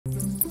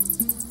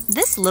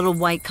This little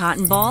white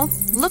cotton ball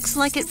looks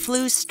like it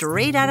flew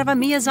straight out of a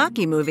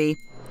Miyazaki movie.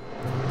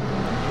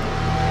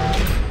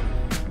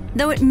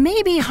 Though it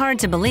may be hard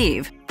to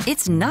believe,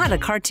 it's not a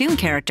cartoon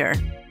character.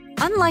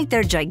 Unlike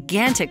their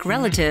gigantic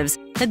relatives,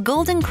 the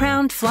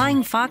golden-crowned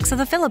flying fox of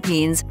the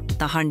Philippines,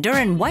 the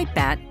Honduran white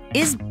bat,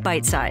 is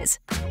bite-size.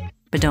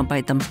 But don't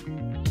bite them.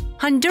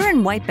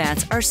 Honduran white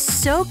bats are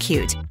so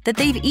cute that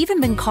they've even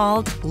been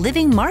called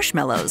living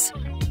marshmallows.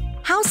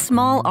 How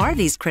small are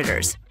these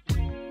critters?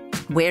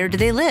 Where do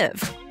they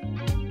live?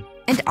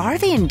 And are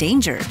they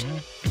endangered?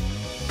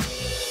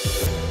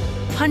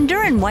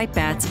 Honduran white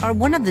bats are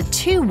one of the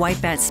 2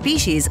 white bat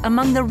species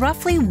among the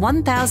roughly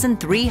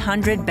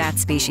 1,300 bat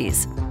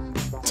species.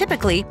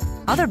 Typically,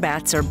 other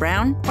bats are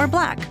brown or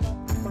black.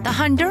 The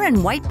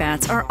Honduran white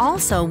bats are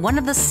also one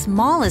of the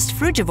smallest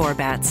frugivore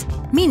bats,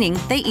 meaning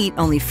they eat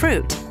only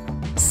fruit.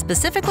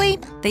 Specifically,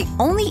 they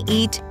only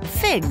eat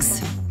figs.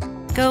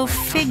 Go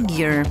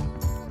figure.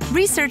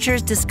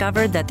 Researchers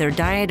discovered that their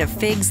diet of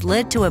figs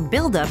led to a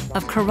buildup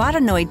of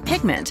carotenoid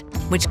pigment,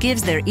 which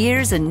gives their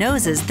ears and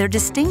noses their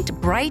distinct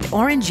bright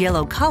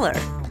orange-yellow color.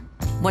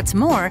 What's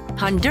more,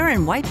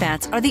 Honduran white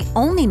bats are the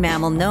only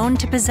mammal known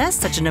to possess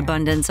such an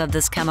abundance of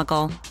this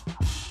chemical.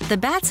 The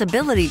bat's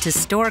ability to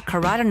store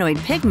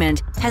carotenoid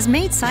pigment has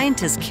made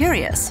scientists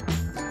curious.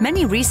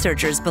 Many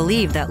researchers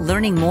believe that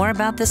learning more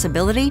about this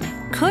ability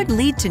could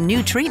lead to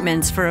new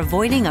treatments for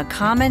avoiding a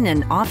common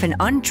and often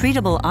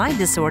untreatable eye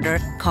disorder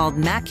called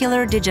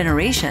macular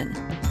degeneration.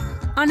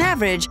 On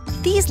average,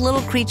 these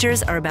little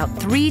creatures are about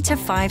 3 to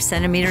 5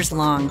 centimeters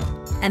long,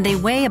 and they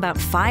weigh about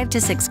 5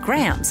 to 6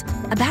 grams,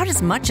 about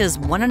as much as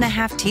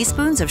 1½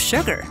 teaspoons of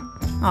sugar.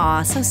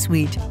 Aw, so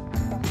sweet.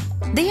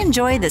 They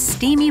enjoy the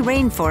steamy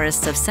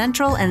rainforests of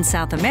Central and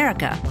South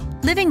America,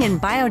 living in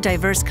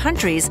biodiverse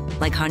countries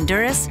like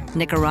Honduras,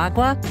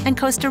 Nicaragua, and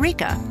Costa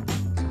Rica.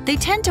 They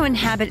tend to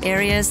inhabit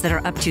areas that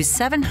are up to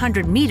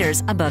 700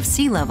 meters above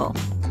sea level.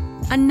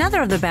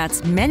 Another of the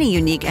bat's many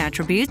unique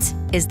attributes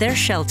is their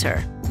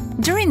shelter.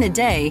 During the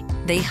day,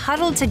 they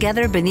huddle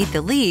together beneath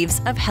the leaves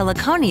of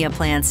heliconia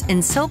plants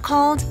in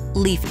so-called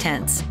leaf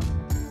tents.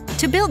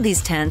 To build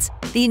these tents,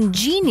 the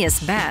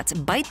ingenious bats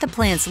bite the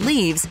plant's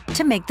leaves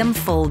to make them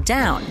fold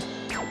down.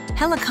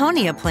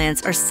 Heliconia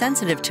plants are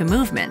sensitive to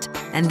movement,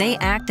 and they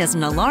act as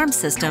an alarm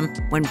system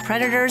when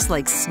predators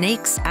like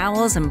snakes,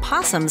 owls, and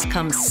possums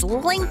come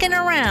slinking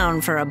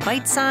around for a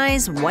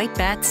bite-sized white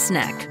bat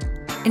snack.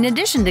 In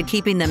addition to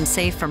keeping them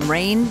safe from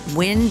rain,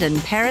 wind,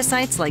 and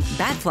parasites like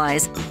bat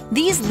flies,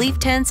 these leaf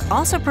tents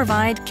also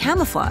provide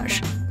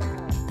camouflage.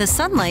 The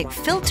sunlight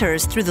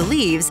filters through the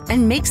leaves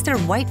and makes their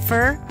white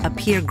fur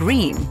appear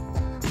green.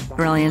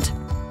 Brilliant.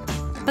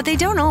 But they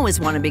don't always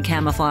want to be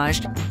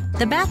camouflaged.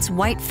 The bat's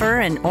white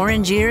fur and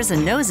orange ears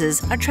and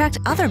noses attract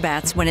other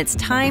bats when it's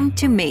time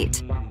to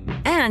mate.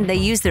 And they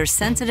use their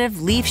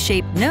sensitive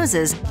leaf-shaped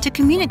noses to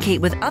communicate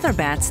with other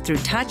bats through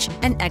touch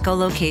and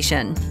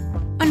echolocation.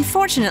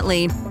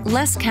 Unfortunately,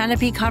 less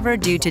canopy cover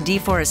due to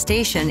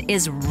deforestation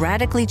is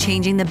radically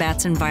changing the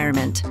bat's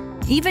environment.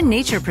 Even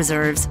nature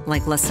preserves,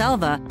 like La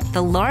Selva,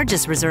 the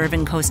largest reserve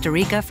in Costa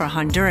Rica for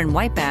Honduran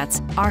white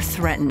bats, are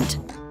threatened.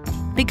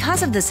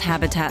 Because of this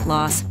habitat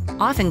loss,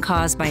 often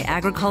caused by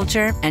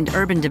agriculture and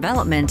urban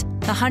development,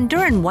 the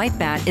Honduran white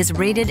bat is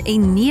rated a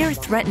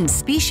near-threatened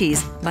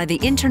species by the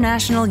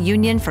International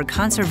Union for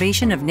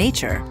Conservation of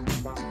Nature.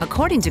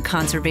 According to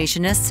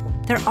conservationists,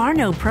 there are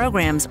no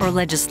programs or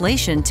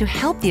legislation to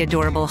help the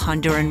adorable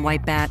Honduran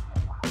white bat.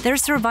 Their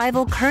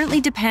survival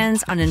currently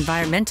depends on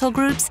environmental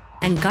groups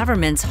and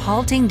governments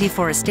halting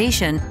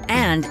deforestation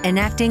and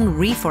enacting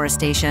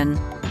reforestation.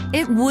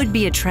 It would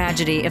be a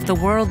tragedy if the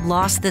world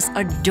lost this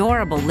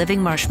adorable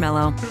living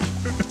marshmallow.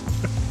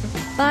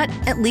 But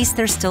at least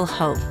there's still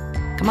hope.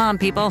 Come on,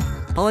 people,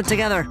 pull it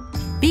together.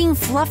 Being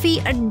fluffy,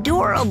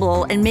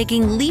 adorable, and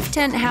making leaf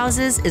tent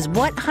houses is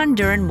what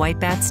Honduran white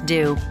bats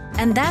do.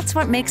 And that's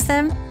what makes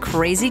them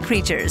crazy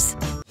creatures.